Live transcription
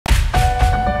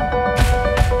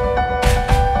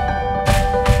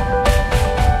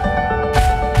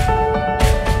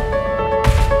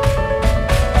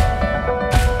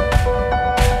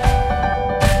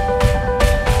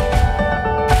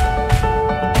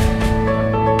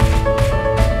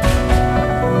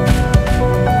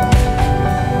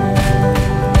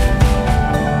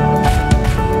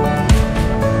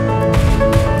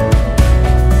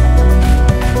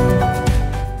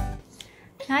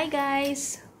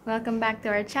Welcome back to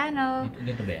our channel.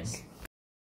 Dito ba yan?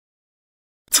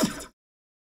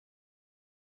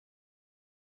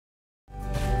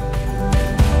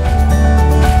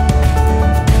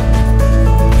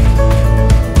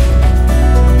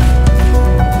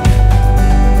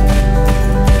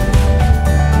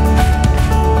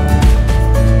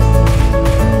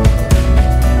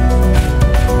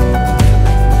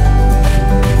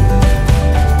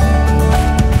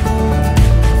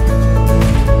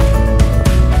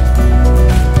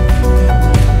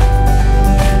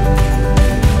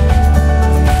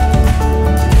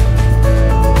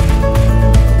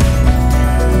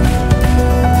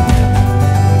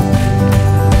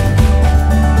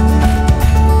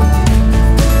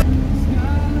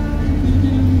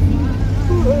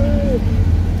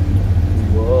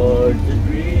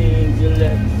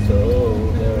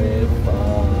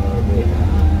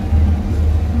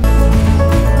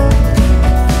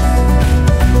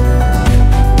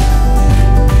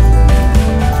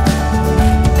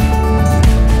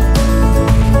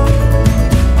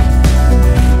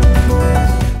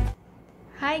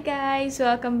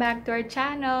 Welcome back to our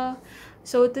channel.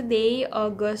 So today,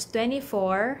 August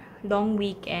 24, long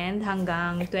weekend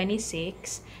hanggang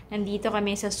 26, nandito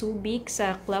kami sa Subic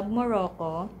sa Club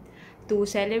Morocco to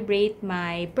celebrate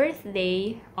my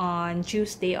birthday on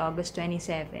Tuesday, August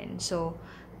 27. So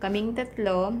kaming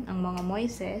tatlo, ang mga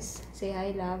Moises. Say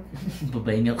hi, love.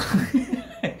 Babayin ako.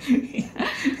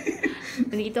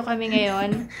 Nandito kami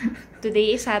ngayon.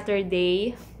 Today is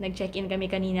Saturday. Nag-check-in kami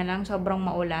kanina lang. Sobrang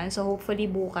maulan. So, hopefully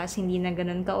bukas hindi na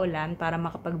ganun kaulan para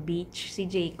makapag-beach si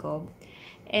Jacob.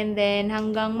 And then,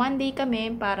 hanggang Monday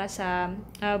kami para sa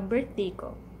birthday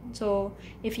ko. So,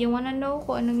 if you wanna know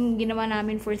kung anong ginawa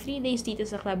namin for 3 days dito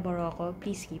sa Club Morocco,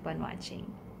 please keep on watching.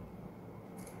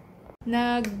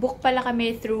 Nag-book pala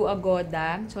kami through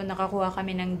Agoda. So, nakakuha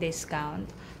kami ng discount.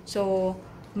 So,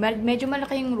 medyo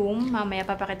malaki yung room. Mamaya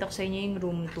papakita ko sa inyo yung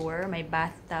room tour. May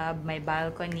bathtub, may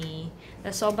balcony.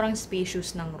 Sobrang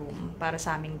spacious ng room para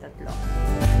sa aming tatlo.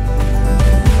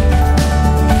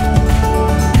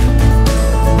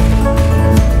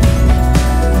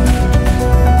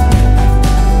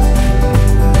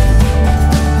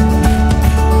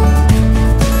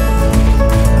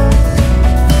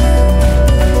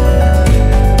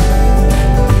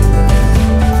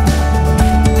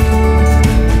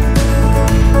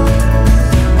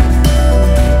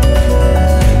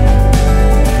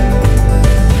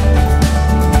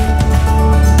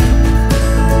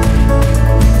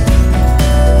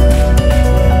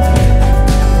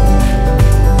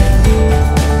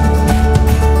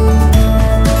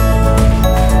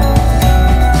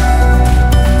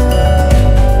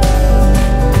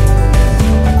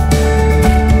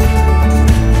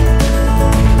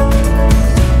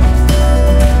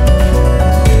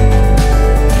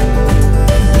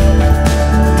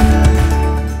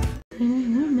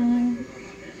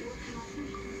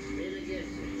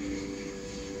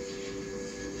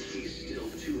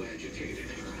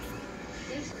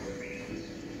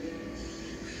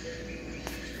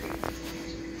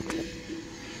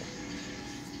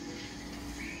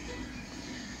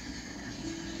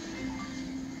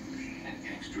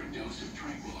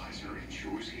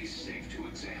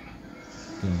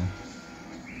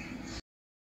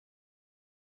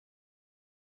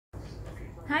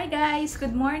 Hi guys!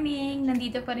 Good morning!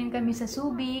 Nandito pa rin kami sa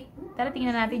Subic. Tara,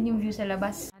 tingnan natin yung view sa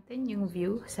labas.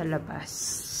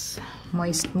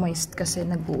 Moist kasi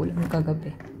nag-uulan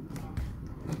kagabi.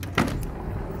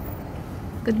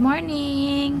 Good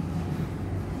morning!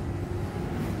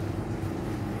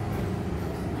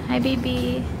 Hi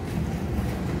baby!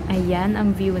 Ayan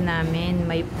ang view namin.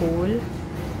 May pool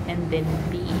and then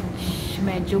beach.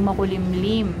 Medyo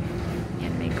makulimlim.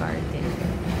 Yan, may garden.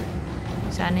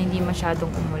 Sana hindi masyadong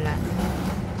umulan.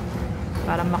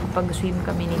 Para makapag-swim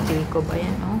kami ni Jacob.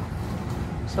 Ayan, oh.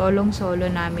 Solong-solo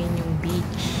namin yung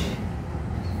beach.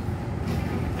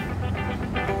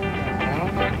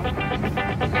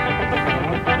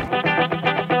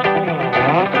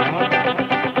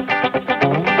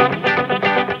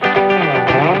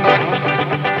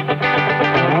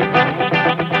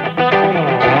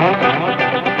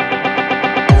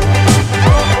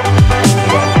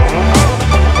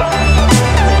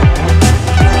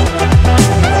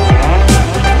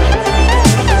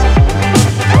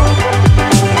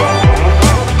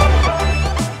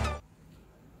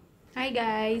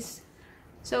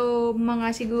 So,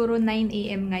 mga siguro 9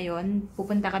 AM ngayon,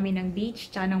 pupunta kami ng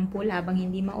beach tsaka ng pool habang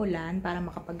hindi maulan para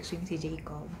makapag-swim si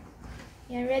Jacob.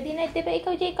 Yan, ready na? Di ba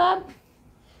ikaw, Jacob?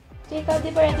 Jacob,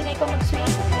 di ba ready na ikaw mag-swim?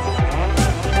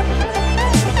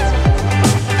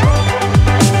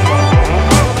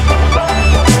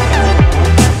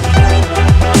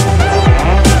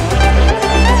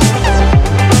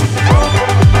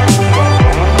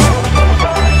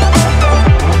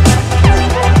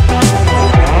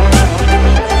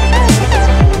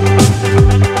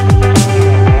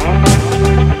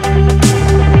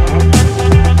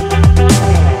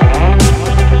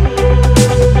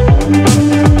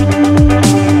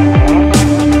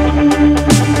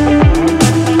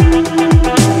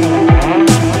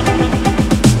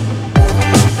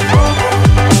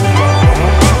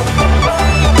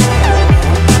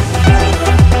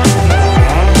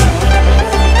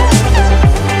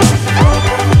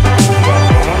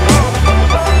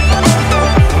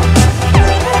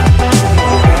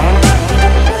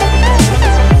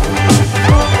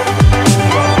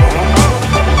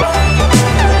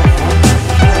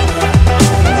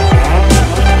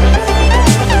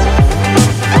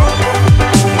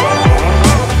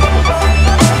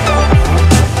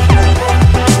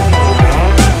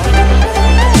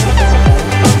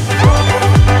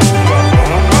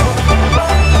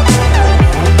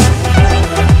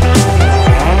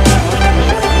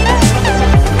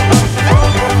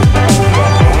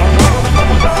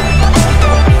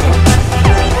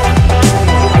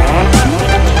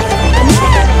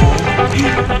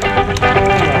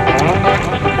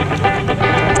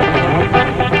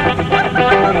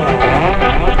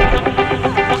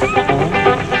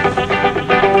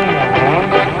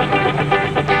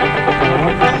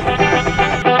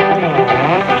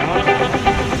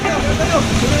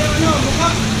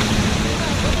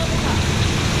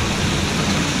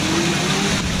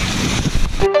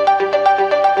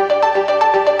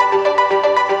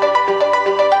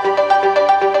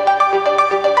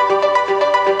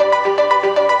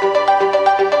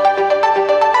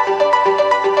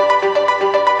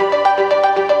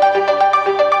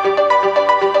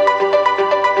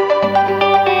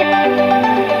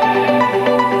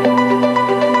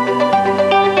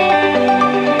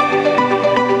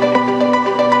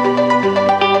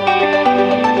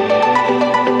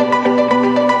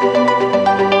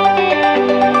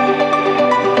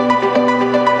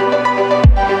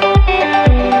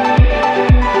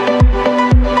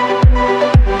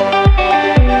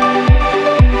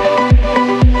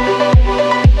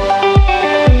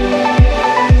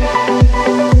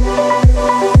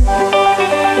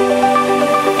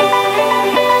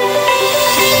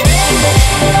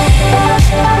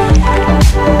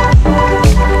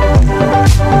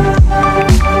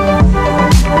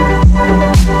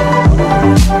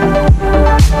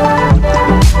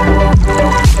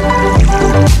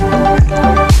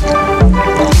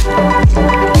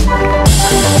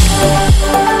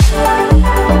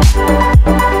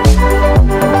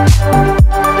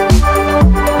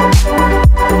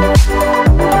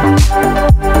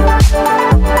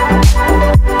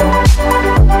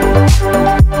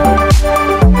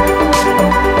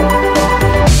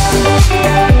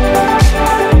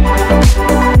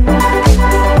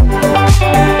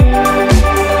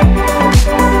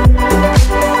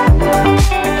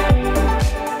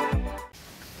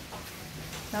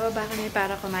 Bababa kami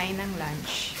para kumain ng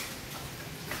lunch.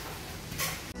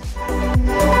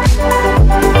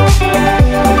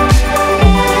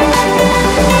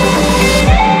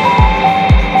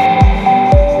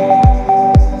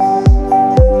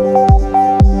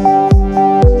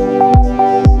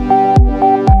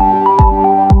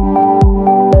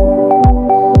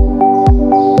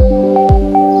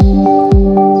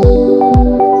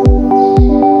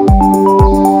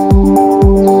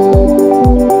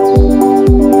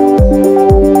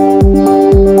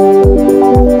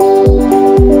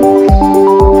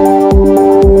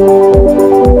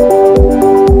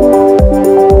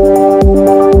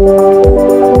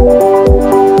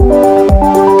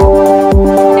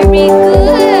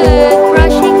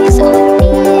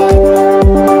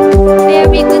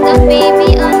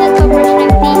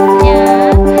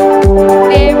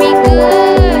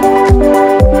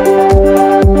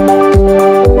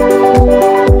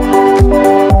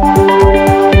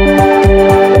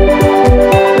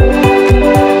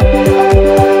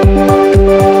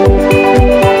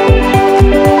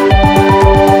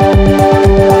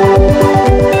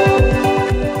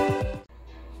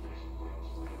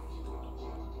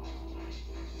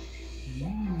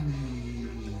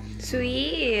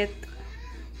 Sweet.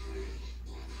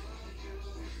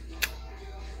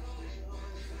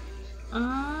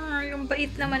 Yung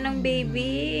bait naman ng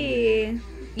baby.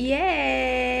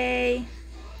 Yay!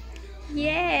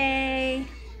 Yay!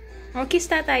 Oh, kiss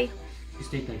tatay. Kiss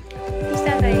tatay. Kiss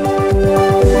tatay.